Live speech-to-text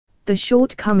The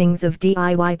shortcomings of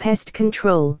DIY pest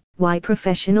control, why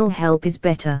professional help is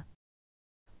better.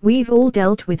 We've all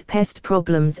dealt with pest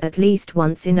problems at least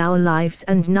once in our lives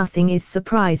and nothing is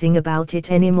surprising about it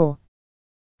anymore.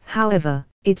 However,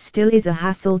 it still is a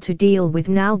hassle to deal with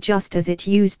now just as it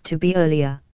used to be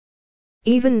earlier.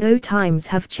 Even though times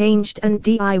have changed and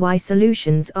DIY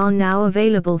solutions are now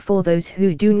available for those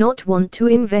who do not want to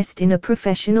invest in a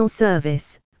professional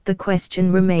service, the question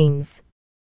remains: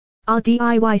 are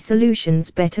DIY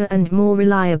solutions better and more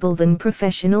reliable than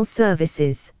professional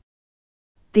services?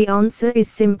 The answer is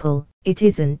simple: it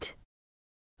isn't.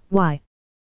 Why?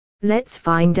 Let's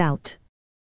find out.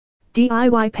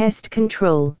 DIY pest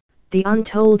control. The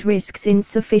untold risks.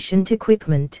 Insufficient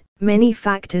equipment. Many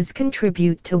factors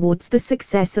contribute towards the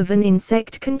success of an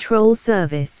insect control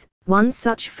service. One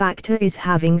such factor is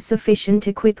having sufficient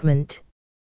equipment.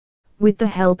 With the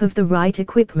help of the right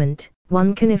equipment,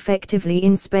 one can effectively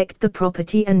inspect the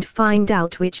property and find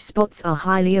out which spots are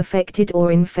highly affected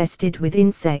or infested with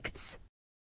insects.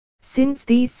 Since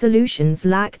these solutions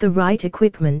lack the right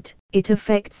equipment, it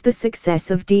affects the success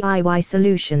of DIY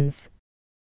solutions.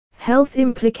 Health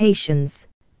implications.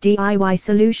 DIY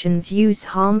solutions use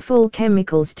harmful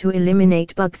chemicals to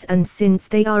eliminate bugs, and since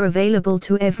they are available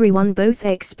to everyone, both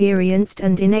experienced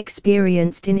and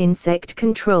inexperienced in insect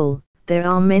control, there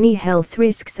are many health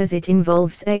risks as it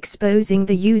involves exposing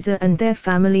the user and their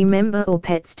family member or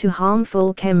pets to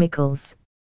harmful chemicals.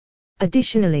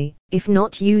 Additionally, if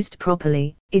not used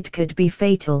properly, it could be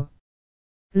fatal.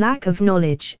 Lack of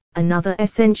knowledge. Another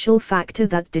essential factor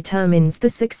that determines the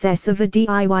success of a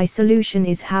DIY solution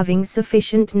is having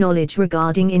sufficient knowledge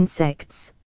regarding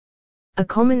insects. A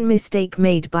common mistake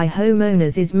made by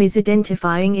homeowners is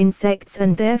misidentifying insects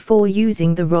and therefore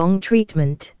using the wrong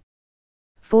treatment.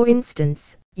 For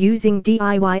instance, using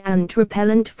DIY ant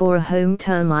repellent for a home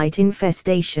termite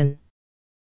infestation.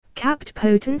 Capped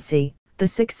potency. The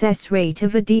success rate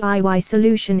of a DIY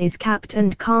solution is capped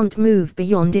and can't move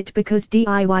beyond it because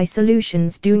DIY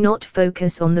solutions do not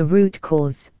focus on the root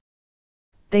cause.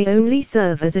 They only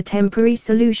serve as a temporary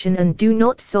solution and do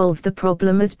not solve the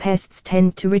problem, as pests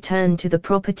tend to return to the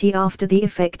property after the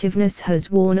effectiveness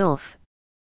has worn off.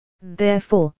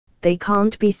 Therefore, they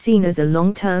can't be seen as a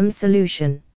long-term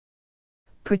solution.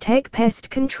 Protect Pest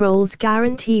Control's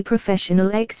guarantee professional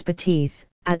expertise.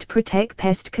 At Protect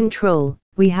Pest Control,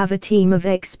 we have a team of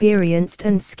experienced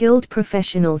and skilled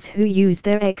professionals who use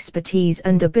their expertise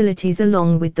and abilities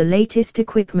along with the latest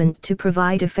equipment to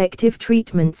provide effective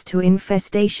treatments to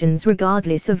infestations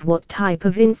regardless of what type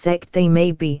of insect they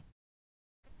may be.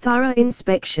 Thorough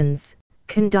inspections.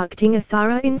 Conducting a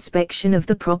thorough inspection of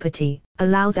the property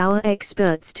allows our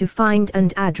experts to find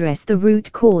and address the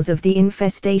root cause of the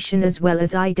infestation as well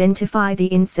as identify the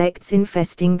insects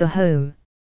infesting the home.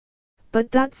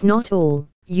 But that's not all.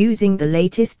 Using the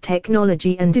latest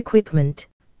technology and equipment,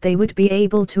 they would be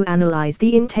able to analyze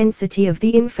the intensity of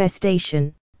the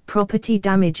infestation, property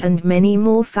damage and many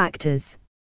more factors.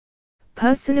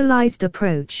 Personalized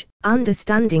approach.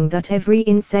 Understanding that every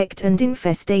insect and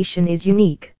infestation is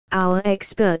unique, our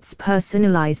experts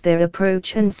personalize their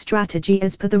approach and strategy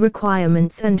as per the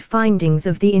requirements and findings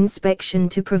of the inspection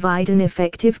to provide an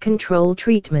effective control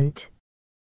treatment.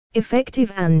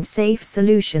 Effective and safe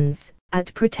solutions.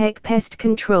 At Protect Pest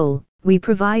Control, we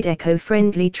provide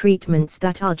eco-friendly treatments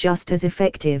that are just as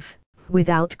effective,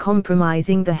 without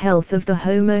compromising the health of the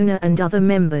homeowner and other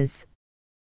members.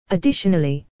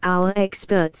 Additionally, our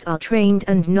experts are trained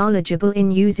and knowledgeable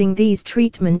in using these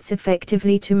treatments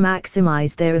effectively to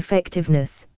maximize their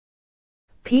effectiveness.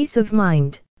 Peace of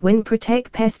mind. When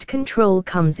Protect Pest Control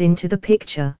comes into the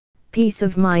picture, peace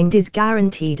of mind is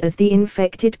guaranteed as the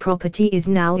infected property is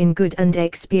now in good and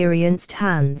experienced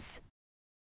hands.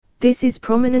 This is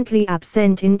prominently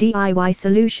absent in DIY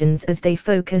solutions as they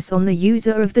focus on the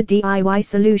user of the DIY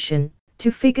solution, to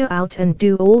figure out and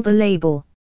do all the labor.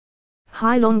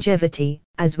 High longevity.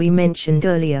 As we mentioned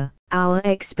earlier, our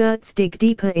experts dig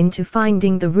deeper into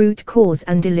finding the root cause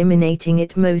and eliminating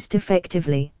it most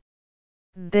effectively.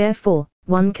 Therefore,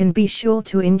 one can be sure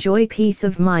to enjoy peace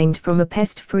of mind from a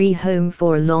pest-free home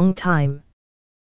for a long time.